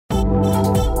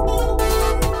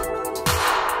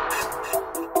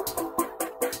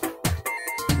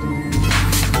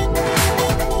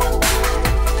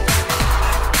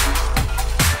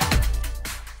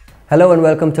Hello and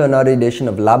welcome to another edition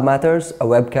of Lab Matters, a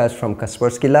webcast from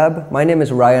Kaspersky Lab. My name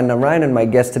is Ryan Namryan and my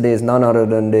guest today is none other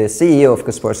than the CEO of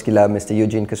Kaspersky Lab, Mr.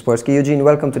 Eugene Kaspersky. Eugene,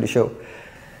 welcome to the show.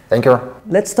 Thank you.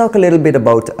 Let's talk a little bit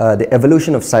about the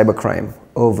evolution of cybercrime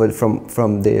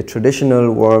from the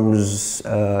traditional worms,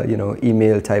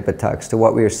 email type attacks to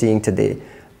what we are seeing today,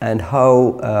 and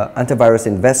how antivirus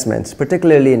investments,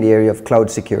 particularly in the area of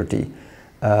cloud security,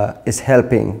 is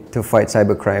helping to fight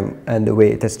cybercrime and the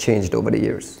way it has changed over the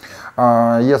years.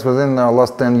 Yes, within the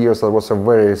last 10 years there was a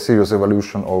very serious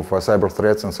evolution of cyber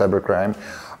threats and cybercrime.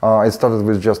 It started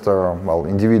with just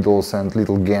individuals and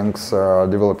little gangs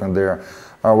developing their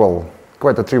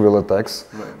quite a trivial attacks,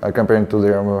 right, comparing to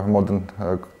their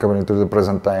comparing to the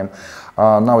present time.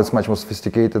 Now it's much more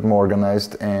sophisticated, more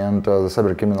organized, and the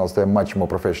cybercriminals, they're much more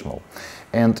professional.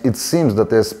 And it seems that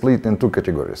they're split in two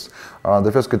categories.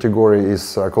 The first category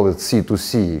is, I call it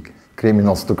C2C,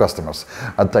 criminals to customers,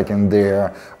 attacking their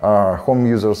home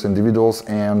users, individuals,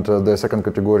 and the second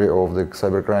category of the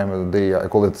cybercrime, I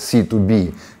call it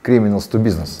C2B, criminals to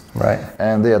business. Right.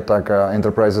 And they attack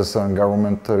enterprises and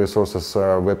government resources,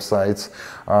 websites,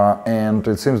 and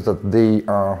it seems that they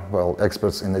are,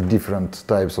 experts in the different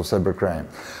types of cybercrime,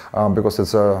 because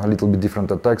it's a little bit different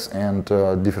attacks and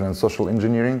different social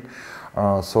engineering.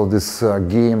 So this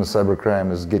game,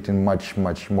 cybercrime, is getting much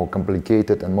more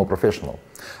complicated and more professional.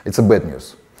 It's a bad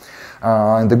news.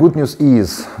 And the good news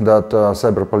is that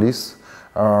cyber police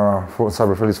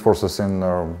forces in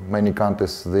many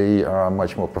countries, they are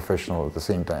much more professional at the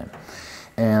same time.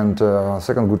 And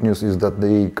second good news is that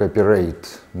they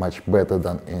cooperate much better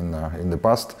than in the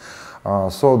past.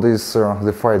 So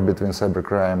the fight between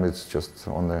cybercrime is just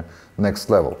on the next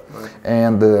level. Right.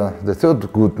 And the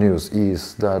third good news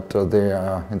is that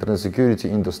the internet security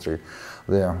industry,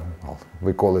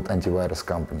 we call it antivirus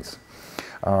companies.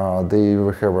 They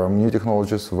have new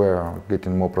technologies, we're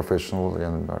getting more professional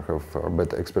and have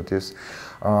better expertise.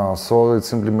 So it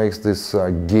simply makes this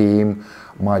game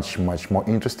much more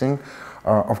interesting.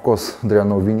 Of course, there are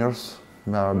no winners,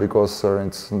 because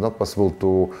it's not possible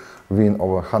to win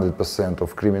over 100%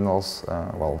 of criminals.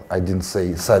 I didn't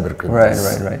say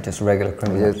cybercriminals. Right, just regular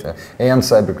criminals. Yes, and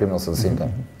cybercriminals at the same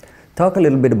time. Talk a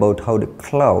little bit about how the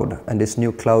cloud and this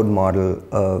new cloud model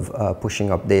of pushing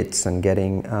updates and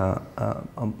getting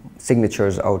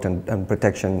signatures out and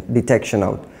detection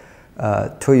out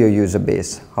to your user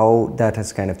base, how that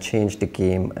has kind of changed the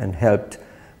game and helped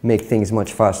make things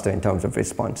much faster in terms of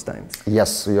response times.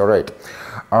 Yes, you're right.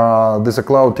 These are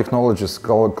cloud technologies,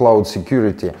 cloud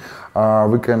security.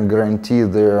 We can guarantee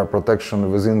their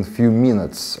protection within a few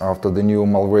minutes after the new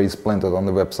malware is planted on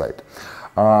the website.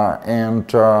 And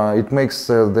it makes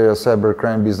their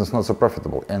cybercrime business not so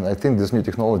profitable. And I think these new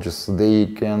technologies, they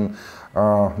can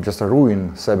just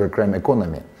ruin cybercrime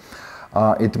economy.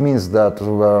 It means that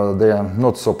they are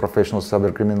not so professional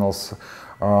cybercriminals.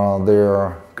 They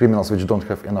are criminals which don't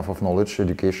have enough of knowledge,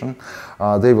 education.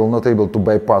 They will not able to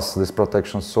bypass this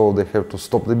protection, so they have to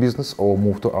stop the business or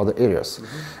move to other areas.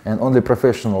 Mm-hmm. And only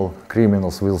professional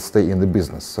criminals will stay in the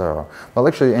business.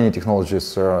 Actually, any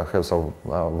technologies have some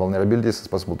vulnerabilities. It's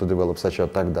possible to develop such an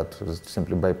attack that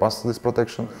simply bypass this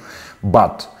protection.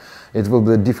 But it will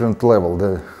be a different level,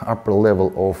 the upper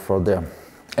level of the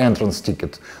entrance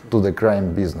ticket to the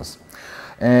crime business.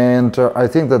 And I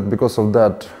think that because of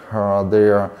that,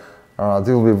 there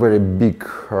will be very big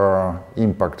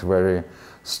impact, very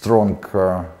strong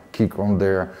kick on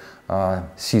their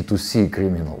C2C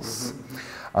criminals.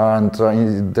 And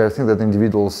I think that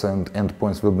individuals and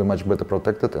endpoints will be much better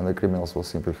protected, and the criminals will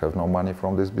simply have no money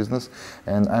from this business.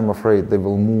 And I'm afraid they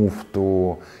will move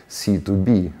to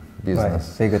C2B business.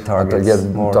 Right. Bigger targets,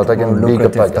 more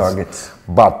lucrative targets.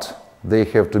 But they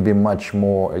have to be much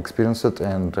more experienced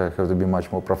and have to be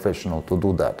much more professional to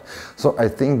do that. So I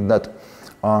think that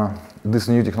these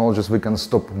new technologies, we can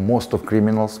stop most of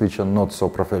criminals which are not so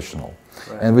professional.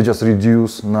 Right. And we just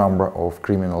reduce number of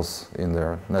criminals in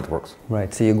their networks.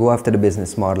 Right, so you go after the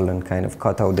business model and kind of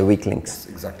cut out the weak links.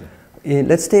 Yes, exactly.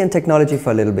 Let's stay in technology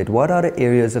for a little bit. What are the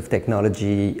areas of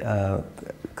technology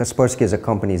Kaspersky as a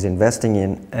company is investing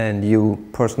in, and you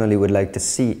personally would like to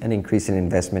see an increase in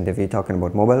investment? If you're talking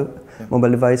about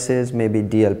mobile devices, maybe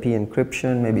DLP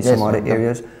encryption, maybe some other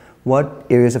areas. What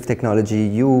areas of technology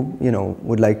you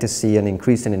would like to see an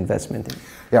increase in investment in?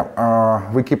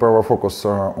 Yeah, we keep our focus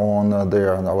on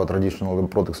our traditional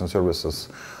products and services.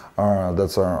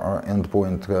 That's our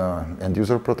endpoint end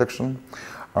user protection.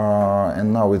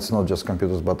 And now it's not just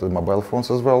computers but mobile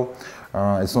phones as well.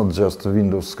 It's not just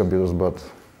Windows computers but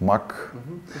Mac,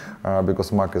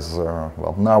 because Mac is,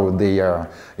 well, now they are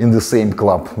in the same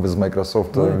club with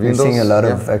Microsoft Windows. We're seeing a lot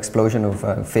of explosion of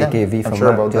fake AV from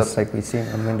Mac, just like we see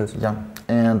on Windows. Yeah,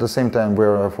 and at the same time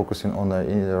we're focusing on the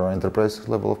enterprise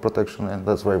level of protection, and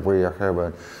that's why we have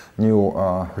a new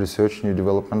research, new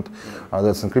development.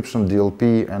 That's encryption,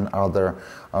 DLP, and other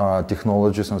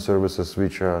technologies and services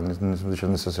which are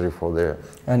necessary for the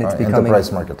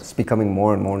enterprise market. It's becoming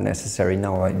more and more necessary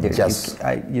now. Yes.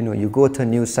 You know, you go to a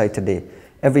news site today,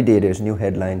 every day there's new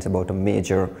headlines about a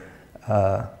major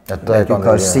attack on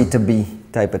call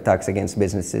C2B type attacks against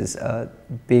businesses,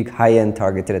 big high-end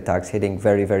targeted attacks hitting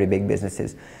very, very big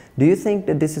businesses. Do you think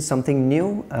that this is something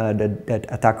new, that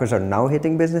attackers are now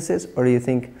hitting businesses, or do you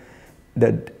think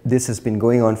that this has been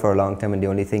going on for a long time and the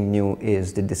only thing new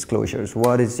is the disclosures?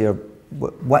 What is your,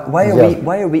 why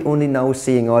are we only now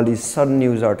seeing all these sudden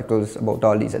news articles about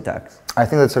all these attacks? I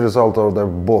think that's a result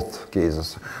of both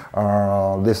cases.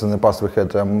 This in the past we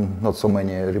had not so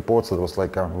many reports. It was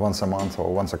like once a month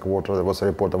or once a quarter there was a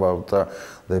report about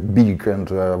the big and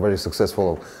very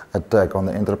successful attack on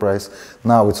the enterprise.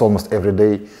 Now it's almost every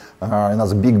day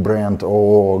another big brand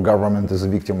or government is a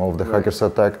victim of the hackers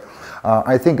attack.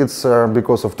 I think it's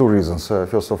because of two reasons.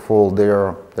 First of all,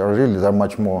 there are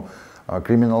much more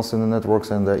criminals in the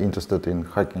networks, and they're interested in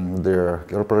hacking their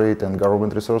corporate and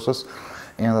government resources.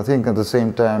 And I think at the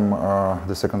same time,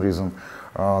 the second reason,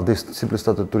 they simply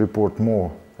started to report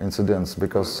more incidents,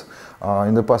 because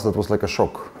in the past that was like a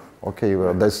shock. Okay,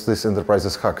 well, this enterprise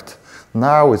is hacked.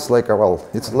 Now it's like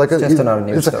it's just another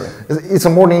news story. It's a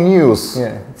morning news.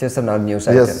 Yeah, it's just another news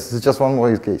item. Yes, it's just one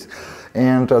more case.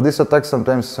 And these attacks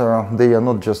sometimes they are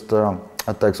not just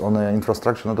attacks on the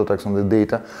infrastructure, not attacks on the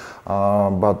data,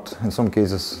 but in some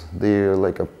cases they are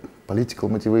like a political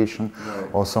motivation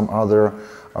or some other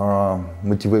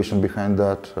motivation behind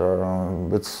that.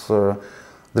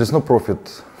 There is no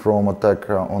profit from attack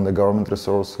on the government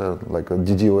resource, like a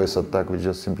DDoS attack, which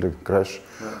just simply crash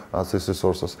these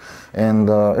resources. And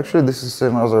actually, this is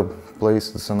another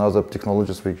place, this is another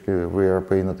technologies which we are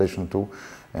paying attention to,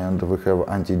 and we have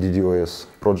anti-DDoS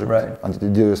project,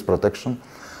 anti-DDoS protection.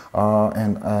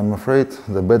 And I'm afraid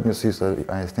the bad news is that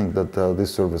I think that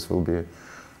this service will be,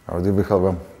 they will have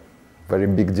a very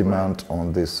big demand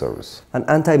on this service. And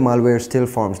anti-malware still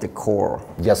forms the core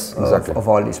of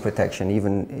all this protection,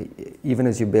 even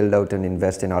as you build out and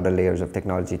invest in other layers of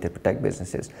technology to protect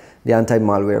businesses. The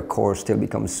anti-malware core still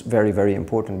becomes very, very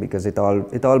important, because it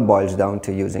all boils down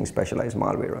to using specialized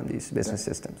malware on these business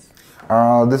systems.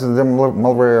 This is the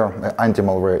malware,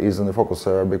 anti-malware is in the focus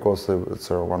because it's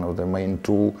one of the main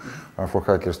tools for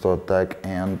hackers to attack,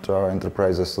 and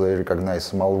enterprises, they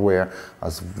recognize malware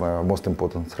as most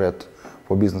important threat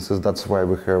for businesses. That's why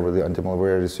we have the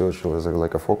anti-malware research as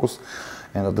like a focus,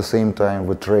 and at the same time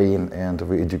we train and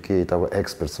we educate our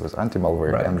experts with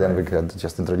anti-malware, and then we can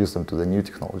just introduce them to the new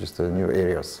technologies, to the new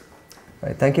areas.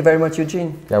 Right. Thank you very much,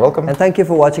 Eugene. You're welcome. And thank you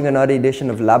for watching another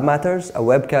edition of Lab Matters, a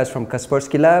webcast from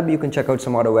Kaspersky Lab. You can check out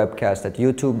some other webcasts at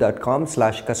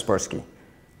youtube.com/Kaspersky.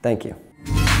 Thank you.